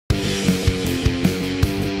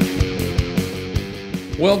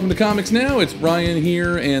Welcome to Comics Now. It's Brian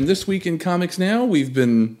here, and this week in Comics Now, we've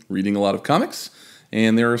been reading a lot of comics,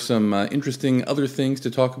 and there are some interesting other things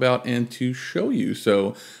to talk about and to show you.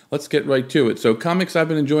 So let's get right to it. So comics I've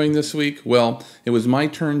been enjoying this week. Well, it was my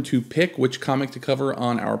turn to pick which comic to cover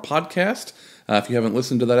on our podcast. If you haven't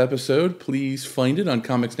listened to that episode, please find it on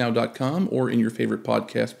comicsnow.com or in your favorite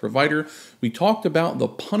podcast provider. We talked about The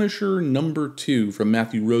Punisher #2 from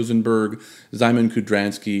Matthew Rosenberg, Szymon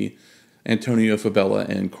Kudranski, Antonio Fabela,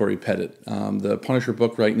 and Corey Pettit. The Punisher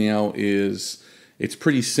book right now it's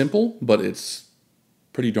pretty simple, but it's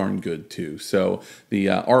pretty darn good too. So the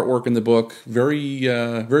artwork in the book very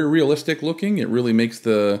realistic looking. It really makes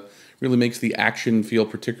the action feel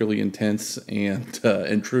particularly intense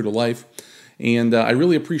and true to life. And I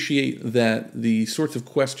really appreciate that the sorts of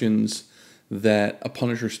questions that a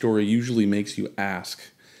Punisher story usually makes you ask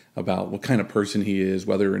about what kind of person he is,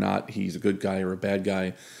 whether or not he's a good guy or a bad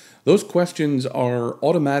guy. Those questions are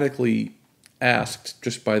automatically asked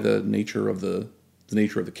just by the nature of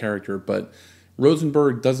the character, but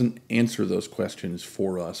Rosenberg doesn't answer those questions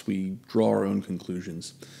for us. We draw our own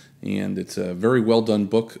conclusions. And it's a very well done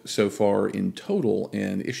book so far in total,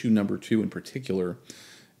 and issue #2 in particular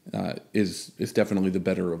is definitely the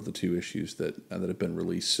better of the two issues that have been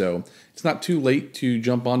released. So it's not too late to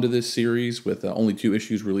jump onto this series with only 2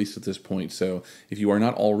 issues released at this point. So if you are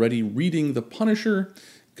not already reading The Punisher,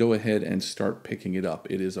 go ahead and start picking it up.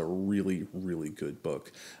 It is a really, really good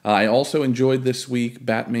book. I also enjoyed this week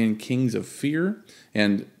Batman Kings of Fear.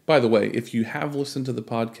 And by the way, if you have listened to the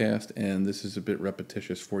podcast and this is a bit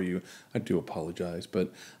repetitious for you, I do apologize.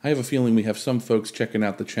 But I have a feeling we have some folks checking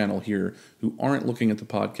out the channel here who aren't looking at the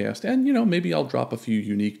podcast. And, maybe I'll drop a few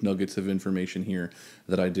unique nuggets of information here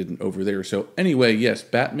that I didn't over there. So anyway, yes,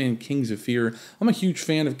 Batman Kings of Fear. I'm a huge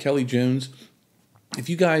fan of Kelly Jones. If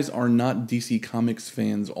you guys are not DC Comics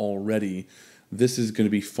fans already, this is going to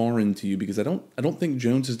be foreign to you because I don't think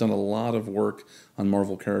Jones has done a lot of work on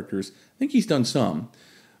Marvel characters. I think he's done some,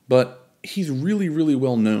 but he's really, really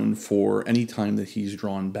well known for any time that he's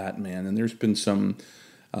drawn Batman. And there's been some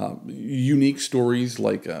unique stories,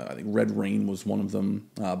 like I think Red Rain was one of them.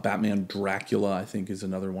 Batman Dracula, I think, is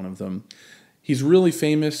another one of them. He's really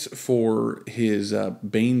famous for his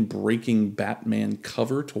Bane-breaking Batman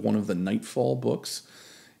cover to one of the Nightfall books.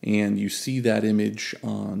 And you see that image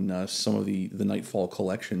on some of the Nightfall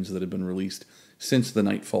collections that have been released since the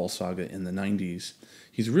Nightfall saga in the 90s.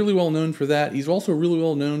 He's really well known for that. He's also really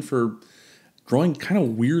well known for drawing kind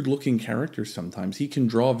of weird-looking characters sometimes. He can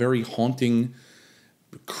draw very haunting,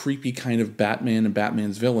 creepy kind of Batman and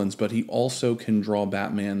Batman's villains, but he also can draw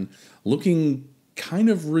Batman looking kind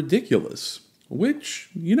of ridiculous. Which,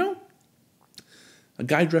 a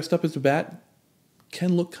guy dressed up as a bat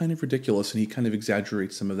can look kind of ridiculous, and he kind of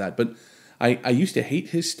exaggerates some of that. But I used to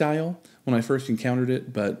hate his style when I first encountered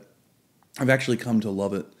it, but I've actually come to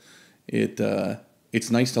love it. It's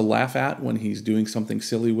nice to laugh at when he's doing something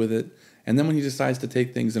silly with it, and then when he decides to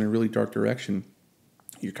take things in a really dark direction,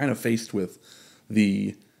 you're kind of faced with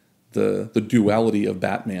the duality of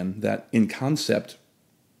Batman, that in concept,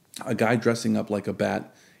 a guy dressing up like a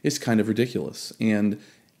bat is kind of ridiculous. And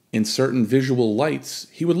in certain visual lights,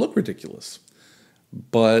 he would look ridiculous.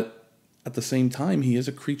 But at the same time, he is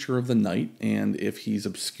a creature of the night, and if he's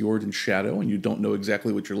obscured in shadow and you don't know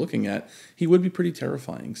exactly what you're looking at, he would be pretty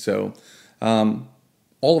terrifying. So all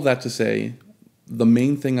of that to say, the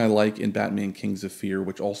main thing I like in Batman Kings of Fear,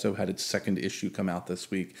 which also had its 2nd issue come out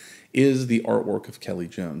this week, is the artwork of Kelly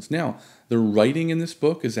Jones. Now, the writing in this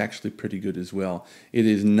book is actually pretty good as well. It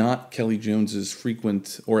is not Kelly Jones's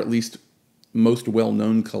frequent, or at least most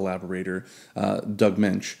well-known collaborator, Doug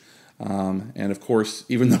Mensch. And of course,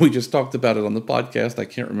 even though we just talked about it on the podcast, I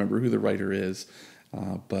can't remember who the writer is.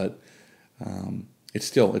 But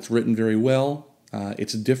it's written very well.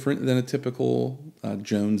 It's different than a typical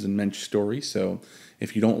Jones and Mensch story. So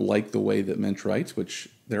if you don't like the way that Mensch writes, which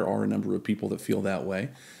there are a number of people that feel that way,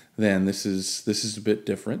 then this is a bit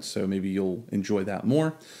different. So maybe you'll enjoy that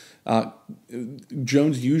more.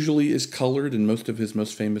 Jones usually is colored in most of his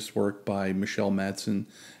most famous work by Michelle Madsen,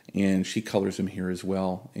 and she colors him here as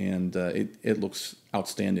well, and it looks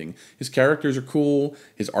outstanding. His characters are cool.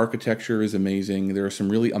 His architecture is amazing. There are some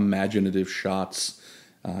really imaginative shots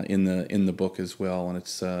in the book as well, and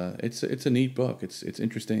it's a neat book. It's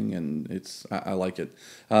interesting, and I like it.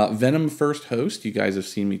 Venom First Host. You guys have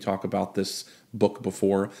seen me talk about this book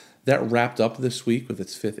before. That wrapped up this week with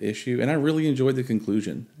its 5th issue, and I really enjoyed the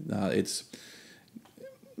conclusion. It's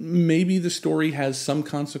maybe the story has some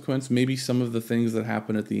consequence. Maybe some of the things that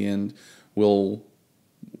happen at the end will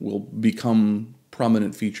become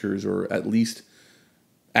prominent features, or at least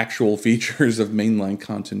actual features of mainline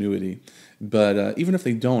continuity. But even if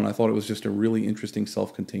they don't, I thought it was just a really interesting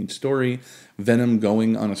self-contained story. Venom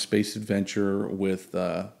going on a space adventure with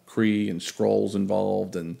Kree and Skrulls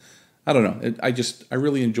involved, and I don't know. I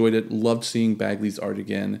really enjoyed it. Loved seeing Bagley's art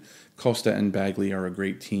again. Costa and Bagley are a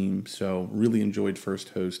great team, so really enjoyed First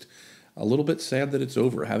Host. A little bit sad that it's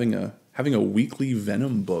over. Having a weekly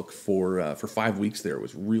Venom book for 5 weeks there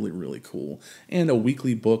was really, really cool. And a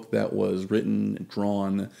weekly book that was written,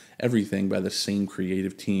 drawn, everything by the same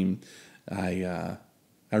creative team. I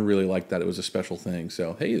really liked that. It was a special thing.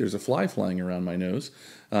 So, hey, there's a fly flying around my nose.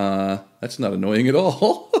 That's not annoying at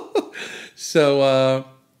all. So,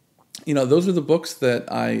 those are the books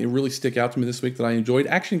that I really stick out to me this week that I enjoyed.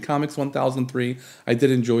 Action Comics 1003, I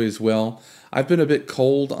did enjoy as well. I've been a bit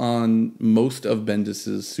cold on most of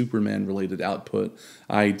Bendis's Superman-related output.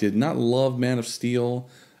 I did not love Man of Steel.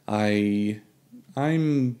 I'm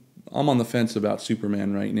on the fence about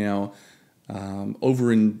Superman right now.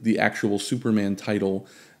 Over in the actual Superman title,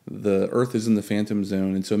 the Earth is in the Phantom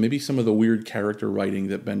Zone, and so maybe some of the weird character writing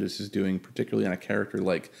that Bendis is doing, particularly on a character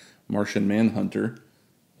like Martian Manhunter,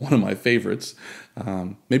 one of my favorites,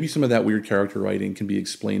 maybe some of that weird character writing can be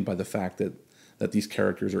explained by the fact that these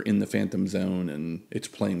characters are in the Phantom Zone and it's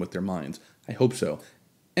playing with their minds. I hope so.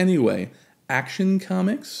 Anyway, Action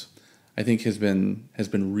Comics, I think has been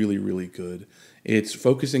really, really good. It's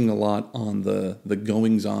focusing a lot on the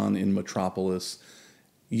goings-on in Metropolis.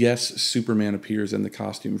 Yes, Superman appears in the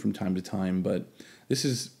costume from time to time, but this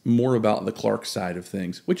is more about the Clark side of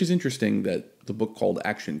things, which is interesting that the book called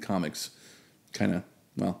Action Comics kind of,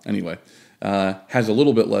 has a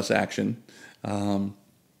little bit less action.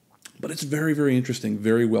 But it's very, very interesting,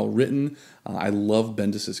 very well written. I love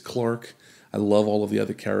Bendis's Clark. I love all of the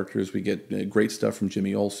other characters. We get great stuff from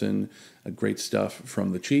Jimmy Olsen, great stuff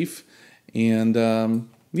from the Chief. And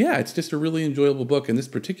it's just a really enjoyable book. And this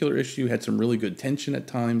particular issue had some really good tension at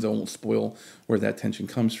times. I won't spoil where that tension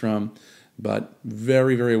comes from. But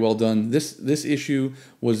very, very well done. This issue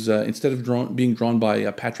was, instead of being drawn by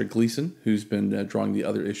Patrick Gleason, who's been drawing the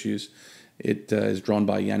other issues, it is drawn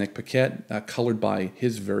by Yannick Paquette, colored by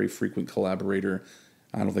his very frequent collaborator.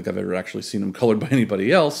 I don't think I've ever actually seen him colored by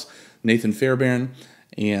anybody else, Nathan Fairbairn.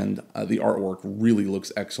 And the artwork really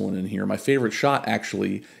looks excellent in here. My favorite shot,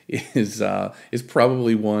 actually, is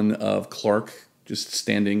probably one of Clark just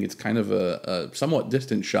standing. It's kind of a somewhat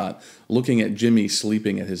distant shot, looking at Jimmy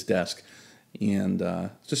sleeping at his desk. And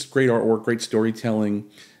just great artwork, great storytelling.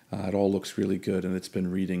 It all looks really good, and it's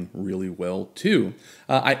been reading really well, too.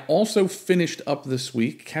 I also finished up this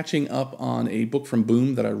week, catching up on a book from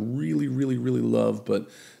Boom that I really, really, really love, but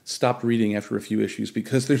stopped reading after a few issues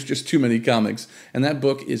because there's just too many comics. And that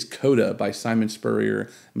book is Coda by Simon Spurrier,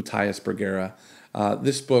 Matthias Bergera.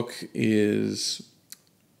 This book is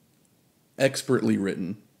expertly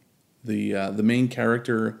written. The main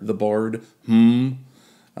character, the bard,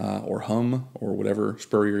 or Hum, or whatever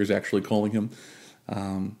Spurrier is actually calling him.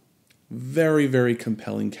 Very, very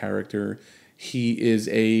compelling character. He is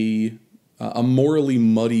a morally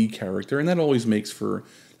muddy character, and that always makes for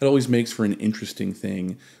an interesting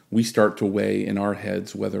thing. We start to weigh in our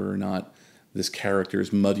heads whether or not this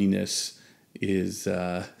character's muddiness is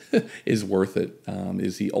is worth it.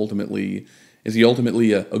 Is he ultimately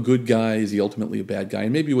a good guy? Is he ultimately a bad guy?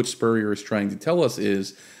 And maybe what Spurrier is trying to tell us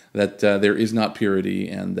is that there is not purity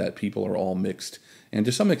and that people are all mixed. And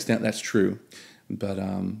to some extent, that's true. But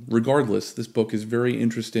regardless, this book is very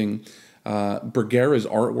interesting. Bergera's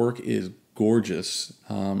artwork is gorgeous.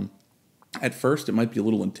 At first, it might be a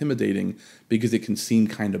little intimidating because it can seem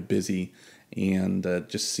kind of busy and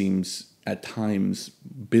just seems at times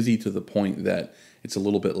busy to the point that it's a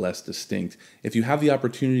little bit less distinct. If you have the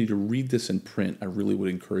opportunity to read this in print, I really would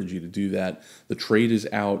encourage you to do that. The trade is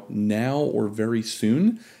out now or very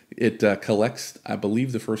soon. It collects, I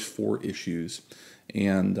believe, the first 4 issues.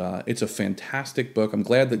 And it's a fantastic book. I'm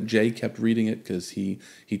glad that Jay kept reading it because he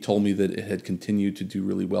told me that it had continued to do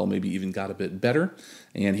really well, maybe even got a bit better.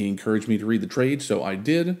 And he encouraged me to read the trade, so I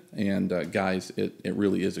did. And guys, it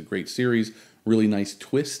really is a great series. Really nice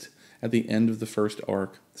twist at the end of the first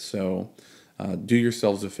arc. So do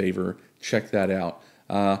yourselves a favor, check that out.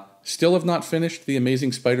 Still have not finished the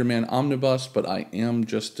Amazing Spider-Man Omnibus, but I am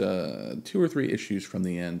just 2 or 3 issues from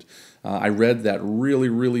the end. I read that really,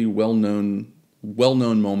 really well-known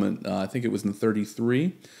moment, I think it was in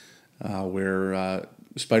 33, where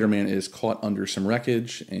Spider-Man is caught under some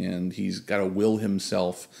wreckage, and he's got to will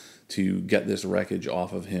himself to get this wreckage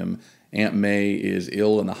off of him. Aunt May is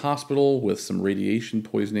ill in the hospital with some radiation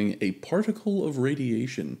poisoning, a particle of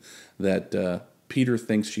radiation that Peter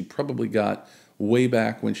thinks she probably got way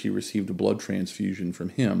back when she received a blood transfusion from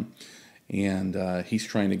him. and he's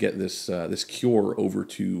trying to get this cure over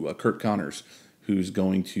to Kurt Connors, who's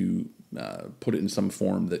going to put it in some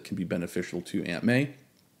form that can be beneficial to Aunt May.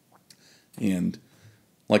 And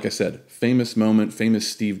like I said, famous moment, famous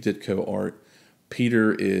Steve Ditko art.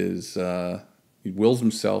 Peter he wills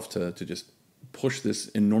himself to just push this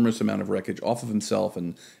enormous amount of wreckage off of himself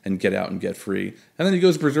and get out and get free. And then he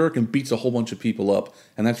goes berserk and beats a whole bunch of people up,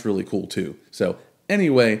 and that's really cool too. So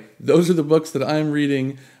anyway, those are the books that I'm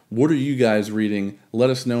reading. What are you guys reading? Let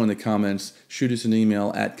us know in the comments. Shoot us an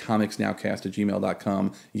email at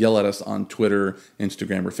comicsnowcast@gmail.com. Yell at us on Twitter,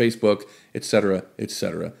 Instagram, or Facebook, etc.,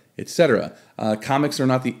 etc., etc. Comics are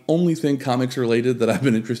not the only thing comics related that I've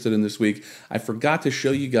been interested in this week. I forgot to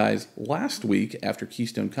show you guys last week after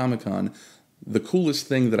Keystone Comic-Con the coolest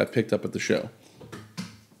thing that I picked up at the show.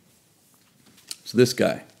 It's this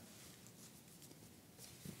guy.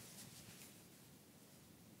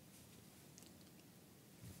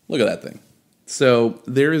 Look at that thing. So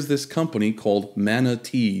there is this company called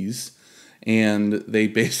Manatees, and they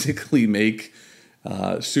basically make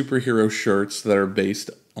superhero shirts that are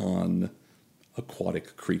based on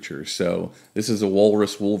aquatic creatures. So this is a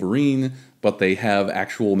walrus Wolverine, but they have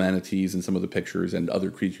actual manatees in some of the pictures and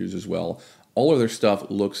other creatures as well. All of their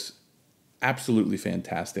stuff looks absolutely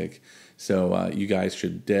fantastic. So you guys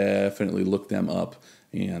should definitely look them up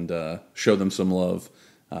and show them some love.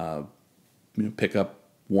 Pick up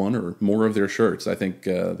one or more of their shirts. I think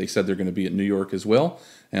they said they're going to be at New York as well.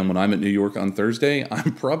 And when I'm at New York on Thursday,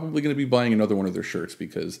 I'm probably going to be buying another one of their shirts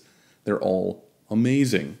because they're all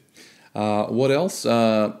amazing. What else?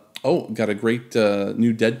 Got a great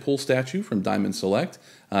new Deadpool statue from Diamond Select.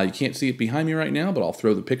 You can't see it behind me right now, but I'll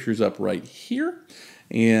throw the pictures up right here.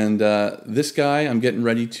 And this guy, I'm getting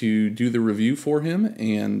ready to do the review for him.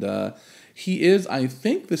 And he is, I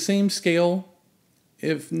think, the same scale,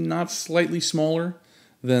 if not slightly smaller,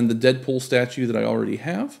 than the Deadpool statue that I already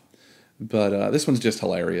have. But this one's just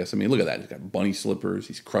hilarious. I mean, look at that. He's got bunny slippers.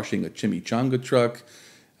 He's crushing a chimichanga truck,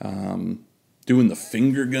 doing the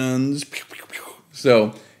finger guns.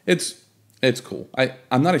 So it's cool.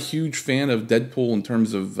 I'm not a huge fan of Deadpool in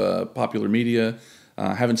terms of popular media.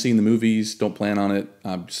 Haven't seen the movies. Don't plan on it.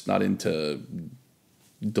 I'm just not into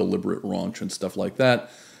deliberate raunch and stuff like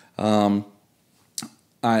that. I've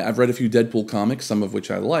read a few Deadpool comics, some of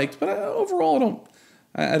which I liked, but overall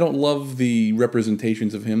I don't love the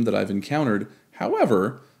representations of him that I've encountered.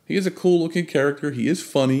 However, he is a cool-looking character. He is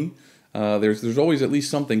funny. There's always at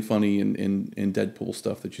least something funny in Deadpool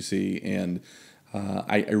stuff that you see, and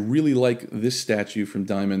I really like this statue from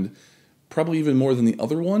Diamond, probably even more than the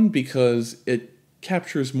other one, because it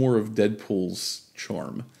captures more of Deadpool's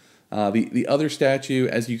charm. The other statue,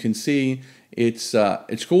 as you can see, it's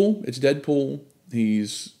cool. It's Deadpool.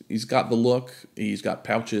 He's got the look, he's got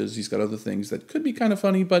pouches, he's got other things that could be kind of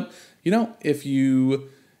funny, but if you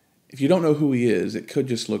don't know who he is, it could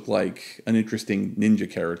just look like an interesting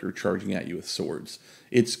ninja character charging at you with swords.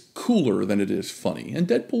 It's cooler than it is funny, and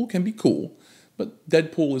Deadpool can be cool, but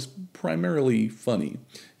Deadpool is primarily funny.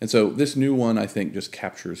 And so this new one, I think, just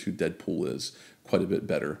captures who Deadpool is quite a bit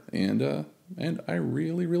better, and I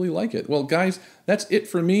really, really like it. Well, guys, that's it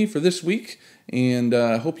for me for this week, and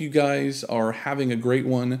hope you guys are having a great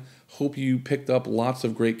one. Hope you picked up lots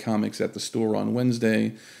of great comics at the store on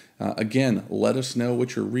Wednesday. Again, let us know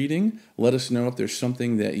what you're reading. Let us know if there's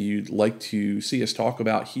something that you'd like to see us talk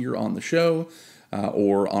about here on the show,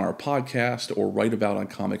 or on our podcast, or write about on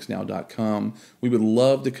comicsnow.com. We would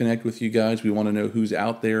love to connect with you guys. We want to know who's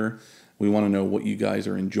out there. We want to know what you guys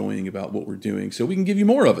are enjoying about what we're doing so we can give you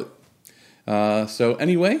more of it. So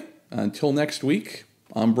anyway, until next week,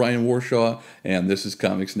 I'm Brian Warshaw, and this is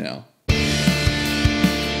Comics Now.